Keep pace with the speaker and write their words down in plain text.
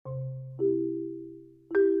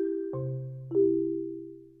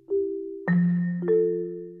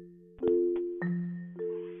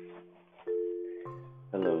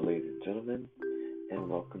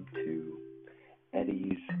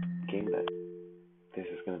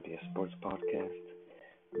going to be a sports podcast,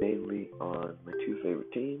 mainly on my two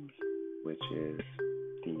favorite teams, which is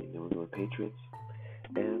the New England Patriots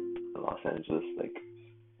and the Los Angeles Lakers.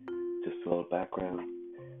 Just a little background.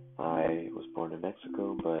 I was born in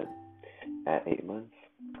Mexico, but at 8 months,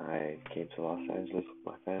 I came to Los Angeles with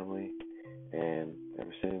my family, and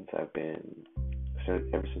ever since I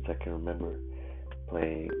can remember,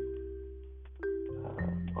 playing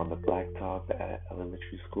on the blacktop at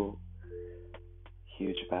elementary school.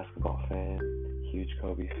 Huge basketball fan, huge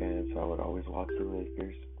Kobe fan, so I would always watch the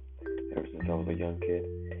Lakers ever since I was a young kid.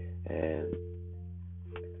 And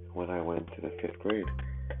when I went to the 5th grade,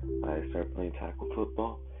 I started playing tackle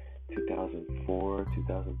football, 2004,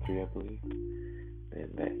 2003, I believe.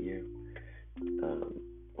 And that year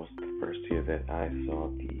was the first year that I saw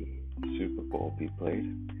the Super Bowl be played.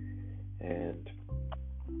 And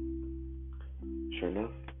sure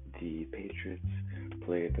enough, the Patriots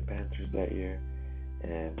played the Panthers that year,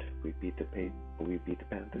 and we beat the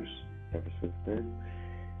Panthers. Ever since then,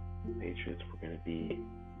 the Patriots were going to be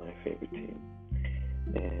my favorite team.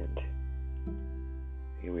 And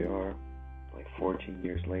here we are, like 14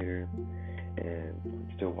 years later, and I'm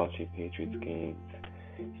still watching Patriots games,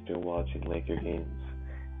 still watching Laker games,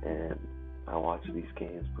 and I watch these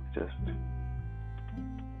games with just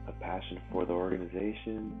a passion for the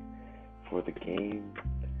organization, for the game,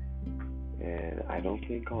 and I don't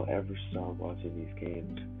think I'll ever stop watching these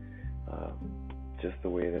games just the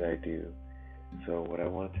way that I do. So what I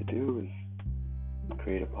want to do is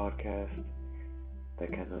create a podcast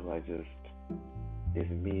that kind of like just is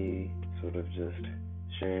me sort of just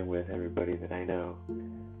sharing with everybody that I know,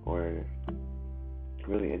 or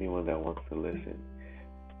really anyone that wants to listen,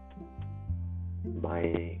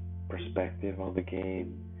 my perspective on the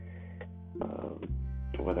game,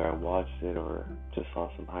 whether I watched it or just saw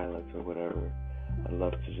some highlights or whatever. I'd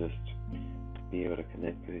love to just be able to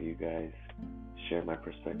connect with you guys, share my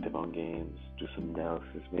perspective on games, do some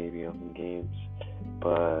analysis maybe on some games,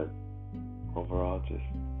 but overall just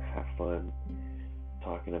have fun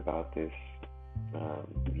talking about these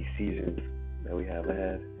seasons that we have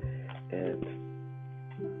ahead. And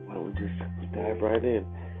why don't we just dive right in?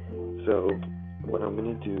 So what I'm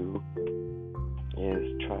going to do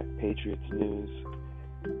is track Patriots news,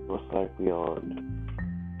 most likely on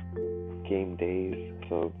game days.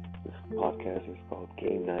 So this podcast is called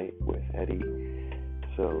Game Night with Eddie.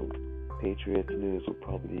 So Patriots news will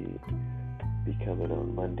probably be coming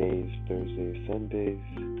on Mondays, Thursdays, Sundays.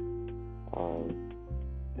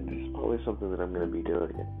 And this is probably something that I'm going to be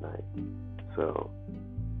doing at night. So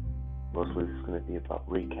mostly this is going to be about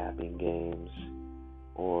recapping games,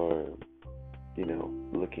 or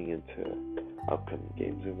looking into upcoming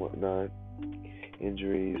games and whatnot,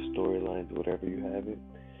 injuries, storylines, whatever you have it.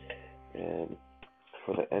 And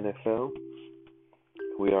for the NFL,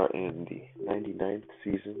 we are in the 99th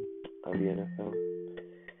season of the NFL,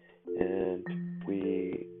 and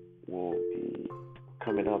we will be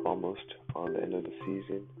coming up almost on the end of the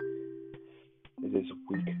season. It is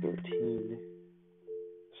week 13,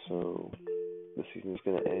 so the season is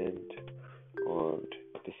going to end on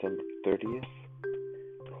December 30th.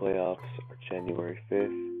 Playoffs are January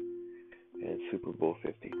 5th, and Super Bowl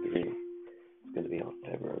 53 is going to be on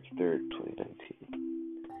February 3rd,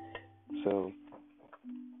 2019. So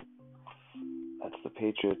that's the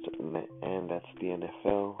Patriots, and that's the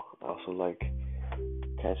NFL. I also like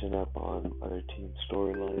catching up on other team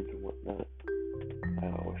storylines and whatnot. I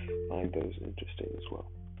always find those interesting as well.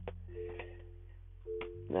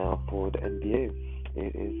 Now for the NBA,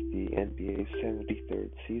 it is the NBA's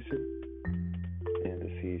 73rd season, and the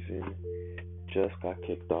season just got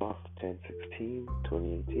kicked off 10/16,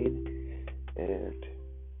 2018, and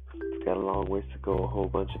it's got a long ways to go, a whole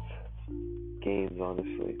bunch of games,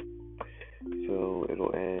 honestly. So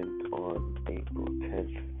it'll end on April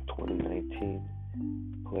 10th, 2019.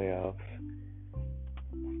 Playoffs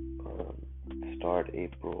start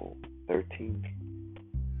April 13th,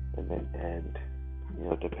 and then end,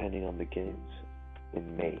 depending on the games,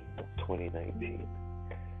 in May of 2019.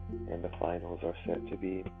 And the finals are set to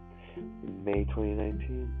be in May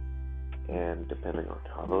 2019, and depending on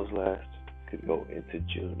how those last, could go into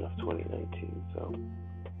June of 2019. So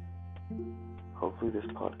hopefully this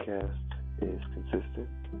podcast is consistent.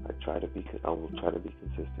 I will try to be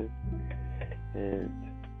consistent, and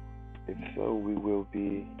if so, we will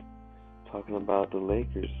be talking about the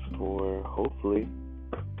Lakers for hopefully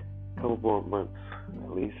a couple more months,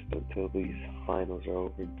 at least until these finals are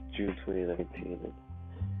over, June 2019, and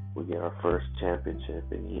we get our first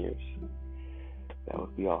championship in years. That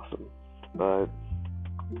would be awesome. But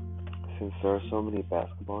since there are so many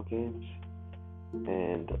basketball games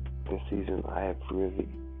and this season I have really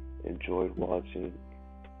enjoyed watching.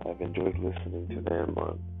 I've enjoyed listening to them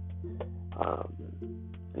on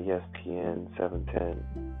ESPN 710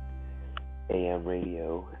 AM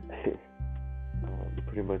radio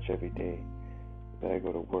pretty much every day that I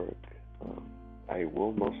go to work. I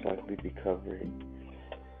will most likely be covering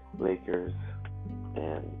Lakers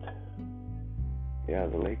and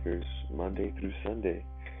the Lakers Monday through Sunday,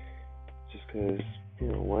 just because,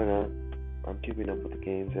 why not? I'm keeping up with the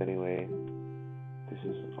games anyway. This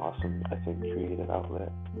is an awesome, I think, creative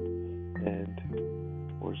outlet, and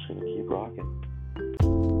we're just gonna keep rocking.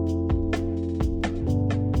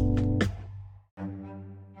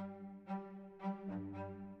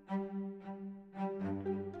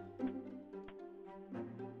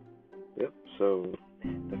 Yep, so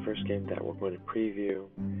the first game that we're going to preview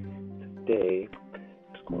today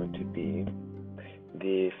is going to be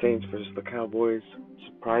the Saints versus the Cowboys.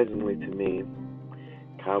 Surprisingly to me,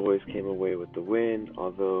 Cowboys came away with the win,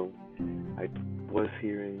 although I was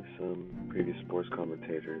hearing some previous sports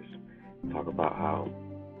commentators talk about how,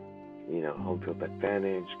 home field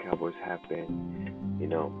advantage, Cowboys have been,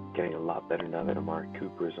 getting a lot better now that Amari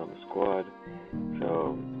Cooper is on the squad.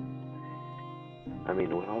 So,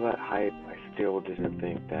 with all that hype, I still didn't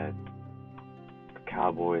think that the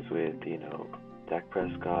Cowboys with, Dak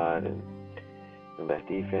Prescott and that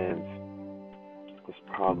defense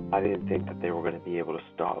I didn't think that they were going to be able to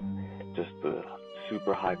stop just the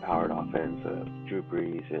super high-powered offense of Drew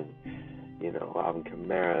Brees and, Alvin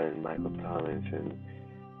Kamara and Michael Thomas, and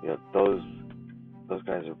those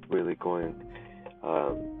guys are really going.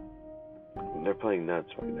 They're playing nuts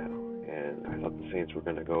right now, and I thought the Saints were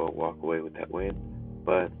going to walk away with that win,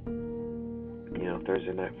 but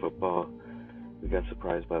Thursday Night Football, we got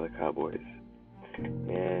surprised by the Cowboys,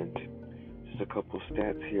 and just a couple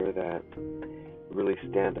stats here that really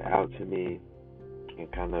stand out to me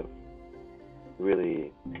and kind of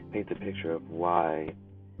really paint the picture of why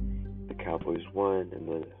the Cowboys won and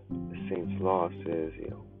the Saints lost is,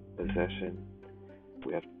 possession.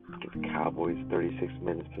 We have the Cowboys 36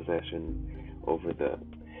 minutes possession over the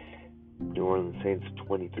New Orleans Saints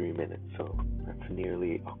 23 minutes, so that's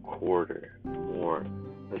nearly a quarter more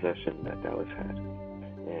possession that Dallas had.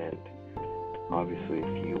 And obviously,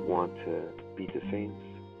 if you want to beat the Saints,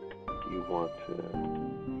 you want to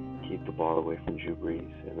keep the ball away from Drew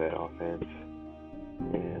Brees and that offense.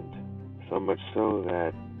 And so much so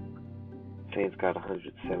that Saints got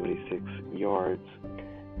 176 yards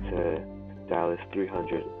to Dallas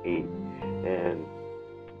 308.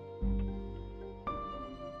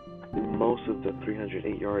 And most of the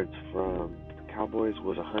 308 yards from the Cowboys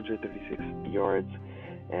was 136 yards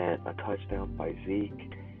and a touchdown by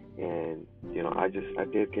Zeke. And, I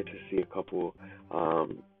did get to see a couple, I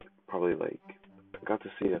got to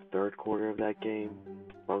see the third quarter of that game,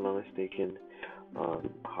 if I'm not mistaken.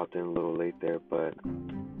 Hopped in a little late there, but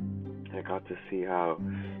I got to see how,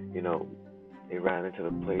 they ran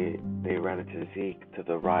into Zeke to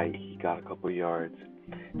the right, he got a couple yards,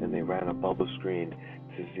 then they ran a bubble screen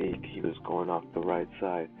to Zeke, he was going off the right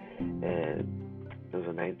side, and it was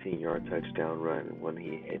a 19-yard touchdown run. When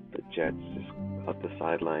he hit the Jets just up the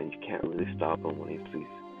sideline, you can't really stop him when he's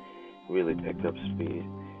really picked up speed.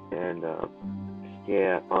 And he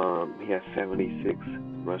has 76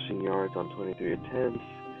 rushing yards on 23 attempts.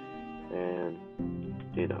 And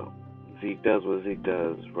Zeke does what Zeke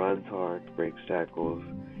does: runs hard, breaks tackles,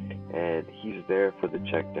 and he's there for the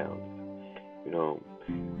checkdowns.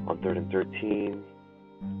 On 3rd and 13,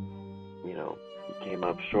 he came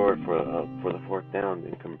up short for the 4th down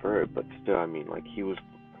and convert, but still,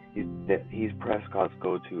 he's Prescott's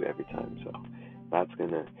go-to every time, so that's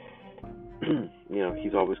gonna,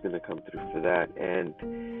 he's always gonna come through for that, and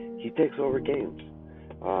he takes over games.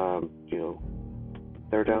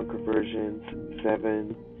 3rd down conversions,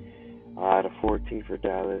 7 out of 14 for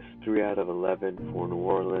Dallas, 3 out of 11 for New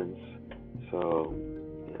Orleans. So,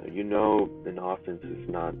 an offense is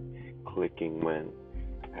not clicking when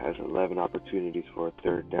it has 11 opportunities for a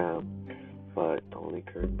 3rd down, but only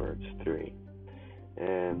converts 3.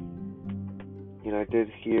 And, I did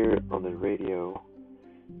hear on the radio,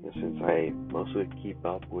 since I mostly keep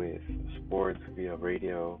up with sports via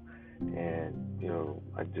radio, and,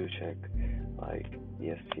 I do check, like,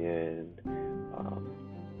 ESPN,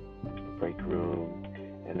 Break Room,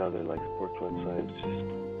 and other, sports websites just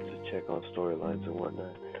to check on storylines and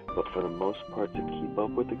whatnot. But for the most part, to keep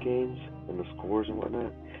up with the games and the scores and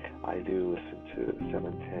whatnot, I do listen to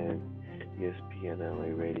 710 ESPN LA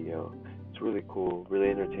radio. It's really cool, really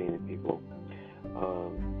entertaining people.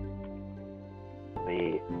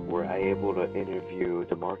 They were able to interview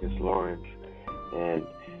DeMarcus Lawrence, and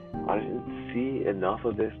I didn't see enough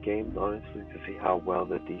of this game, honestly, to see how well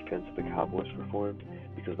the defense of the Cowboys performed.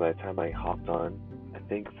 Because by the time I hopped on, I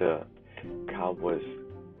think the Cowboys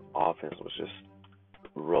offense was just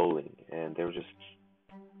rolling, and they were just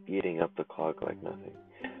eating up the clock like nothing.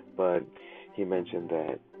 But he mentioned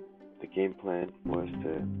that the game plan was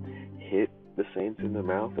to hit the Saints in the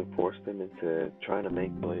mouth and force them into trying to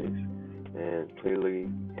make plays. And clearly,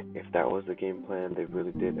 if that was the game plan, they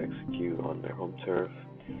really did execute on their home turf.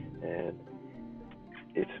 And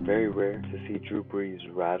it's very rare to see Drew Brees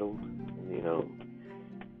rattled. You know,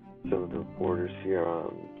 some of the reporters here,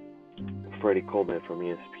 Freddie Coleman from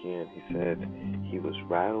ESPN, he said he was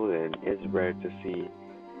rattled, and it's rare to see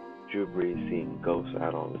Drew Brees seeing ghosts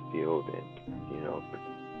out on the field. And,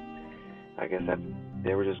 I guess that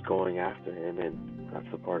they were just going after him, and that's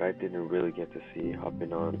the part I didn't really get to see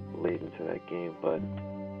hopping on late into that game. But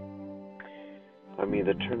I mean,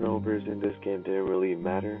 the turnovers in this game didn't really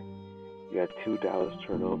matter. You had 2 Dallas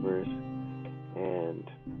turnovers, and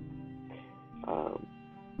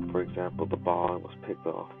for example, the ball was picked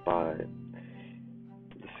off by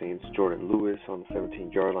the Saints' Jordan Lewis on the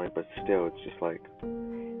 17-yard line, but still, it's just like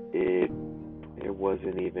it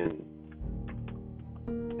wasn't even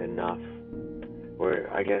enough. Or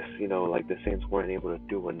I guess, like the Saints weren't able to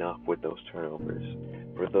do enough with those turnovers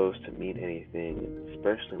for those to mean anything,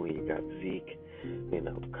 especially when you got Zeke,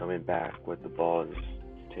 coming back with the ball and just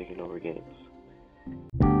taking over games.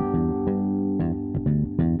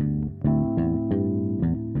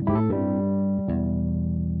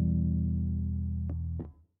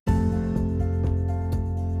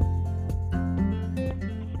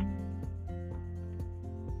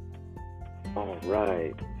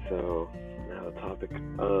 Alright, so now the topic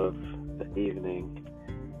of the evening,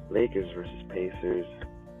 Lakers versus Pacers.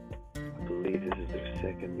 I believe this is their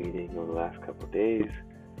second meeting over the last couple of days.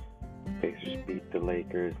 Pacers beat the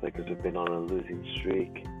Lakers. Lakers have been on a losing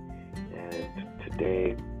streak. And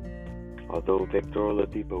today, although Victor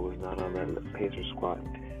Oladipo was not on that Pacers squad,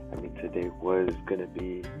 today was going to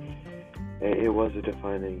be, it was a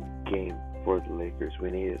defining game for the Lakers.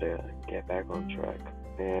 We needed to get back on track.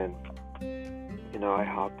 And I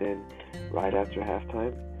hopped in right after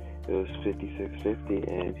halftime. It was 56-50,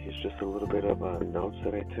 and it's just a little bit of notes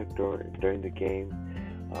that I took during the game.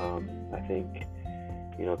 I think,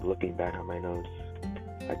 looking back on my notes,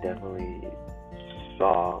 I definitely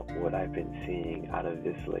saw what I've been seeing out of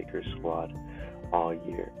this Lakers squad all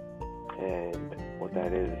year. And what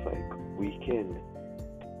that is, we can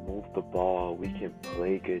move the ball, we can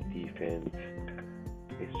play good defense.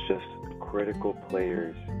 It's just critical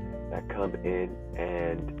players that come in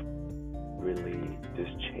and really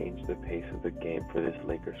just change the pace of the game for this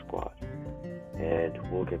Lakers squad. And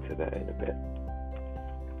we'll get to that in a bit.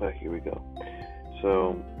 But here we go.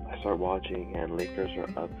 So I start watching, and Lakers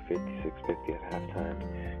are up 56-50 at halftime.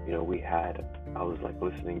 I was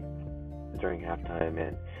listening during halftime,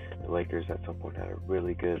 and the Lakers at some point had a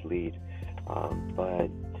really good lead. But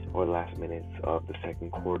over the last minutes of the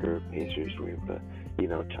second quarter, Pacers were able to,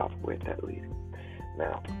 chop away at that lead.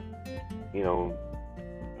 Now,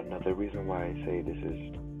 another reason why I say this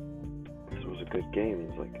was a good game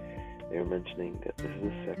is they were mentioning that this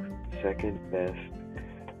is the second best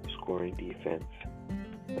scoring defense.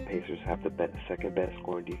 The Pacers have the second best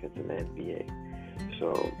scoring defense in the NBA.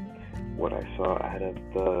 So what I saw out of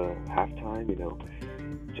the halftime,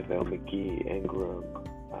 JaVale McGee, Ingram,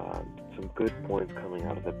 some good points coming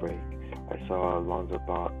out of the break. I saw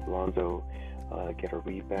Lonzo get a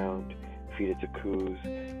rebound, feed it to Kuz.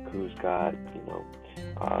 Kuz got,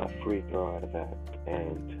 a free throw out of that,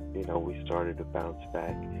 and we started to bounce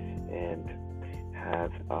back and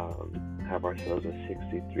have ourselves a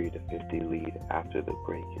 63-50 lead after the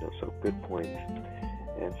break. So good points.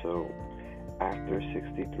 And so after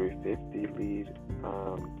 63-50 lead,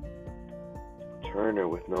 Turner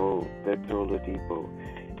with no Victor Oladipo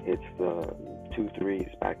hits the 2 threes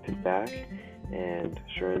back to back, and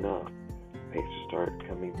sure enough, Pacers start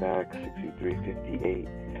coming back 63-58.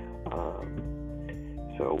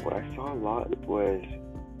 So what I saw a lot was,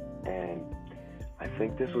 and I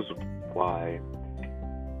think this was why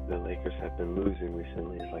the Lakers have been losing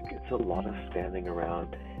recently, is it's a lot of standing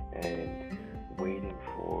around and waiting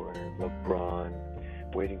for LeBron,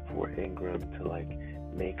 waiting for Ingram to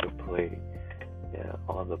make a play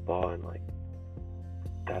on the ball, and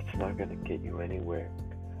that's not gonna get you anywhere.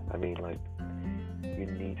 You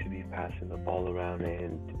need to be passing the ball around,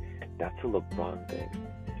 and that's a LeBron thing.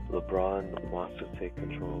 LeBron wants to take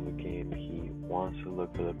control of the game. He wants to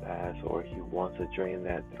look for the pass, or he wants to drain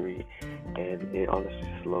that three, and it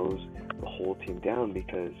honestly slows the whole team down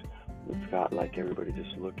because it's got everybody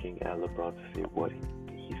just looking at LeBron to see what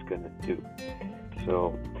he he's gonna do.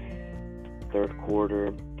 So third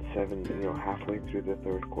quarter, halfway through the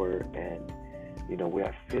third quarter, and we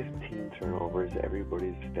have 15 turnovers.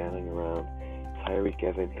 Everybody's standing around. Tyreke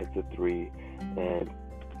Evans hits a three, and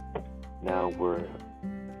now we're,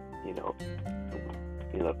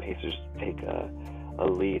 Pacers take a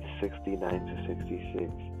lead,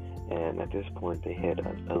 69-66, and at this point they hit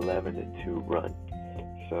an 11-2 run.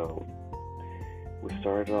 So we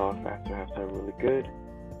started off after halftime really good,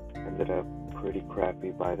 ended up pretty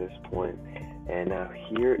crappy by this point, and now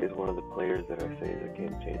here is one of the players that I say is a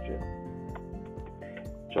game changer.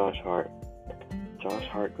 Josh Hart. Josh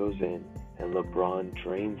Hart goes in, and LeBron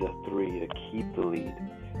drains a three to keep the lead.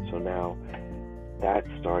 So now that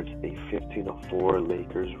starts a 15-4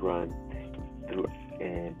 Lakers run through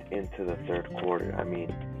and into the third quarter. I mean,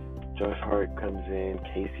 Josh Hart comes in,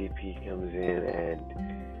 KCP comes in, and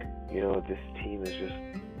this team is just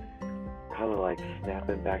kind of like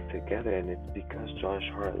snapping back together. And it's because Josh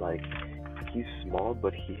Hart, he's small,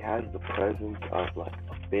 but he has the presence of a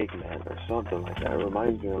big man or something like that. It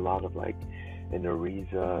reminds me a lot of an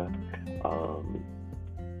Ariza,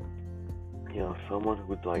 someone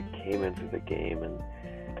who came into the game and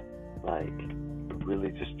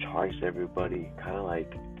really just charged everybody, kind of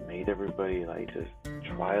made everybody just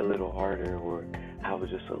try a little harder or have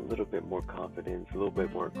just a little bit more confidence, a little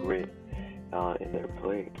bit more grit in their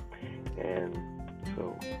play. And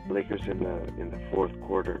so Lakers in the fourth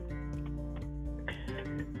quarter,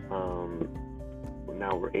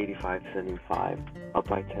 now we're 85-75, up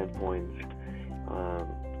by 10 points,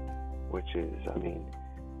 which is,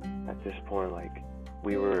 at this point,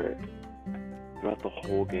 we were throughout the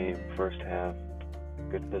whole game, first half,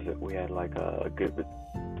 good visit. We had a good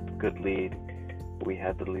lead. We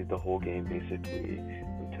had the lead the whole game basically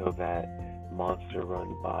until that monster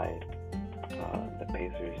run by the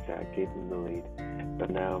Pacers that gave them the lead. But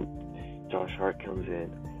now Josh Hart comes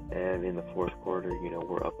in, and in the fourth quarter,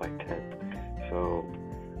 we're up by 10. So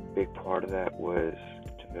big part of that was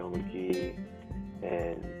JaVale McGee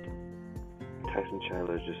and Tyson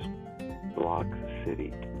Chandler just blocked the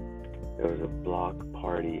city. There was a block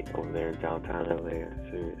party over there in downtown LA.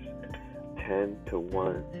 Serious.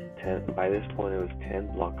 10-1. By this point, it was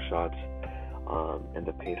 10 block shots, and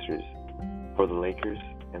the Pacers for the Lakers,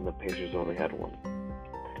 and the Pacers only had one.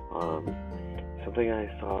 Something I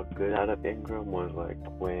saw good out of Ingram was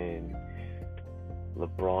when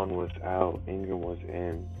LeBron was out, Ingram was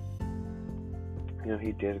in.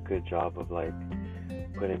 He did a good job of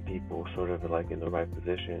putting people sort of in the right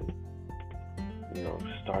position.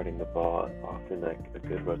 Starting the ball off in a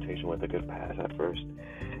good rotation with a good pass at first.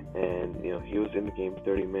 And, he was in the game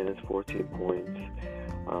 30 minutes, 14 points.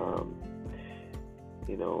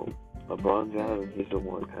 LeBron's out. He's the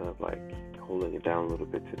one kind of holding it down a little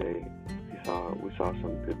bit today. We saw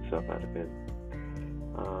some good stuff out of him.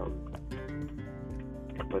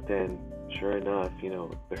 But then, sure enough,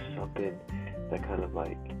 there's something that kind of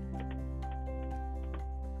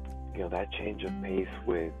that change of pace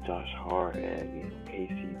with Josh Hart and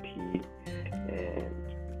KCP and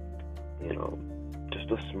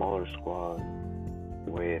just a smaller squad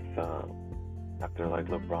with after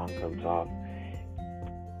LeBron comes off.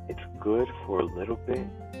 It's good for a little bit,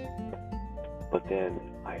 but then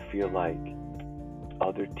I feel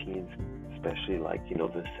other teams, especially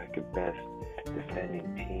the second best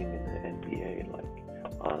defending team in the NBA,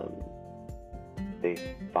 they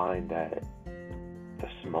find that the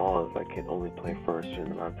smalls can only play for a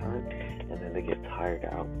certain amount of time, and then they get tired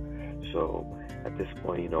out. So at this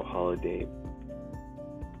point, Holiday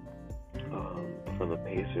from the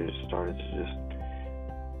Pacers started to just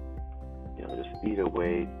beat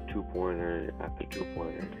away 2-pointer after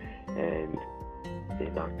 2-pointer, and they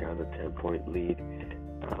knocked down the 10-point lead.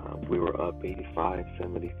 We were up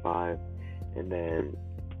 85-75, and then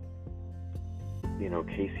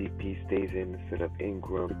KCP stays in instead of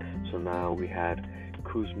Ingram. So now we had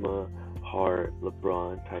Kuzma, Hart,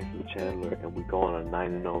 LeBron, Tyson Chandler, and we go on a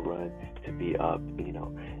 9-0 run to be up,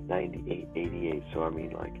 98-88. So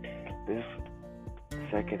this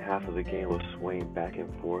second half of the game was swaying back and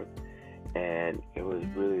forth, and it was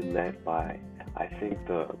really led by,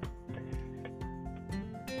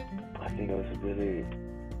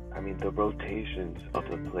 the rotations of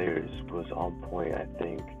the players was on point, I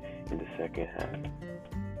think, in the second half.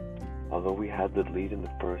 Although we had the lead in the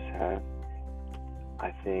first half,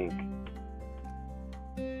 I think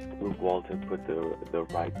Luke Walton put the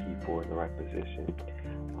right people in the right position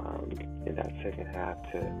in that second half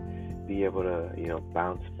to be able to,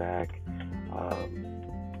 bounce back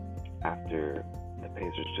after the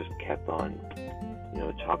Pacers just kept on,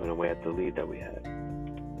 chopping away at the lead that we had.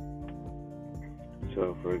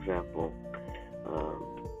 So, for example,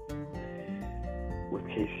 with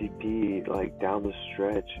KCP, like down the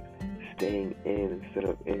stretch, staying in instead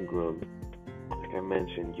of Ingram, like I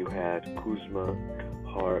mentioned, you had Kuzma,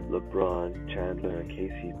 Hart, LeBron, Chandler, and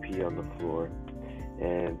KCP on the floor,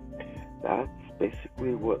 and that's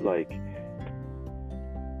basically what like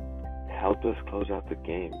helped us close out the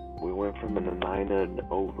game. We went from a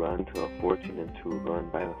 9-0 run to a 14-2 run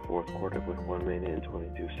by the fourth quarter with 1 minute and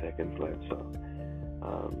 22 seconds left. So,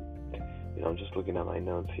 I'm just looking at my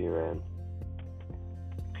notes here, and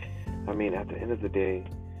I mean, at the end of the day,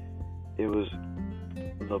 it was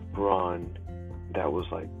LeBron that was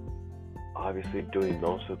like obviously doing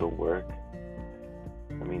most of the work.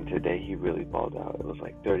 I mean, today he really balled out. It was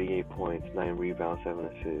like 38 points, 9 rebounds, 7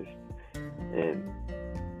 assists, and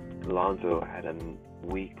Lonzo had a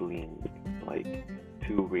weekly like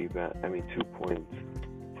 2 points,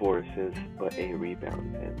 4 assists, but 8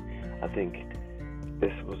 rebounds. And I think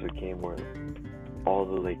this was a game where all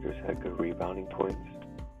the Lakers had good rebounding points,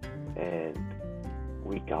 and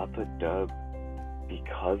we got the dub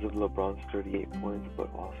because of LeBron's 38 points, but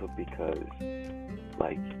also because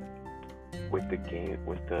like with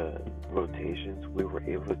the rotations, we were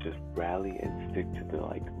able to just rally and stick to the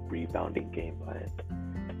like rebounding game plan.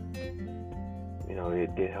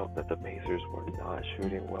 It did help that the Pacers were not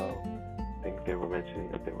shooting well. I think they were mentioning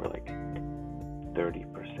that they were like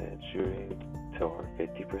 30% shooting to our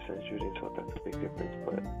 50% shooting, so that's a big difference.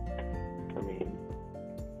 But I mean,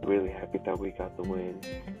 really happy that we got the win,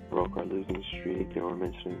 broke our losing streak. They were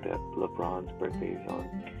mentioning that LeBron's birthday is on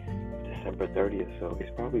December 30th, so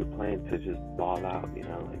he's probably planning to just ball out,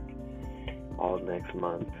 like all next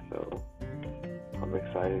month. So I'm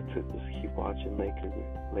excited to just keep watching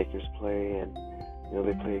Lakers play, and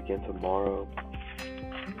they play again tomorrow.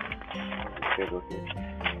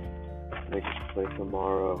 Lakers play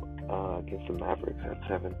tomorrow against the Mavericks at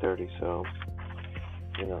 7:30. So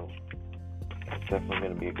it's definitely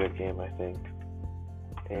going to be a good game, I think,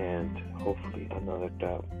 and hopefully another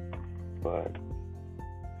dub. But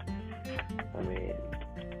I mean,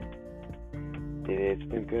 it's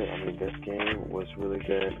been good. I mean, this game was really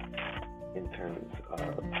good in terms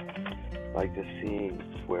of like just seeing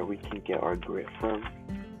where we can get our grit from,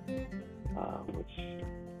 which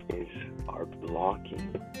is our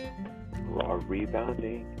blocking, our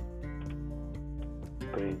rebounding,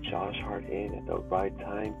 putting Josh Hart in at the right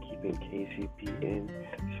time, keeping KCP in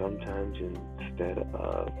sometimes instead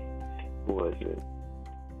of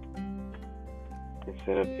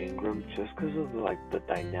instead of Ingram, just because of like the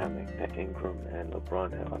dynamic that Ingram and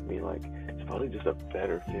LeBron have. I mean, like, it's probably just a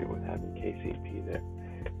better fit with having KCP there.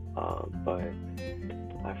 But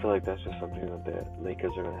I feel like that's just something that the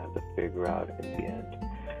Lakers are going to have to figure out in the end.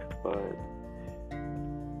 But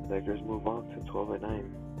Lakers move on to 12-9,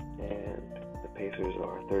 and the Pacers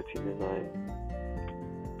are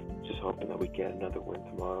 13-9. Just hoping that we get another win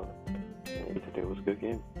tomorrow. And today was a good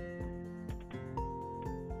game.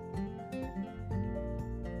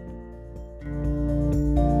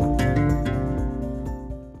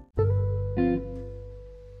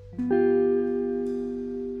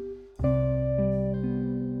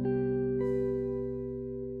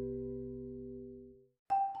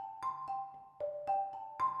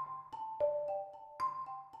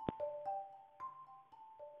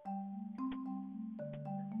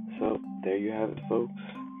 So there you have it, folks.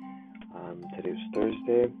 Today's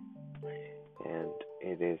Thursday, and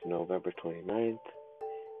it is November 29th.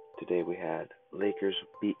 Today we had Lakers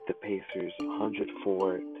beat the Pacers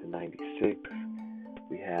 104-96.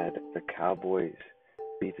 We had the Cowboys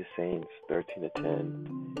beat the Saints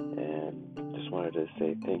 13-10. And just wanted to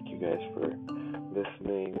say thank you guys for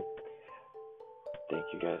listening. Thank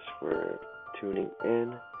you guys for tuning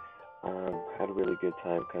in. Had a really good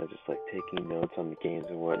time kind of just like taking notes on the games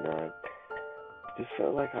and whatnot. Just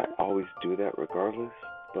felt like I always do that regardless,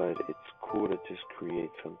 but it's cool to just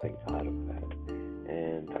create something out of that.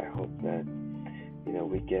 And I hope that,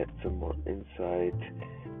 we get some more insight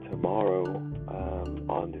tomorrow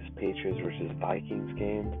on this Patriots versus Vikings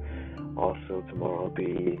game. Also, tomorrow I'll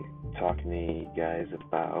be talking to you guys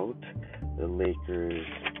about the Lakers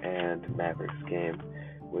and Mavericks game,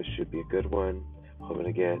 which should be a good one. Hoping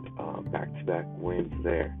to get back-to-back wins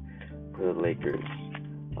there for the Lakers.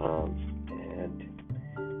 And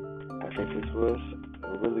I think this was a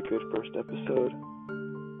really good first episode.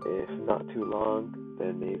 If not too long,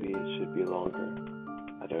 then maybe it should be longer.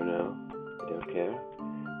 I don't know. I don't care.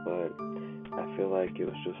 But I feel like it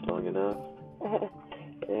was just long enough.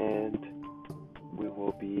 And we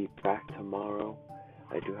will be back tomorrow.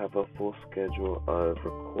 I do have a full schedule of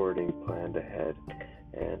recording planned ahead.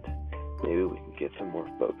 And maybe we can get some more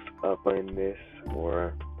folks up on this,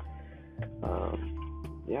 or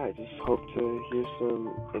yeah, I just hope to hear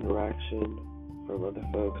some interaction from other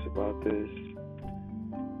folks about this,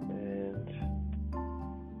 and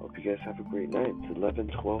hope you guys have a great night. It's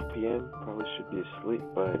 11:12 p.m. Probably should be asleep,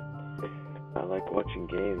 but I like watching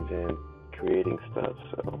games and creating stuff,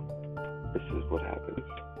 so this is what happens.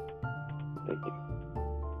 Thank you.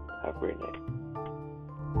 Have a great night.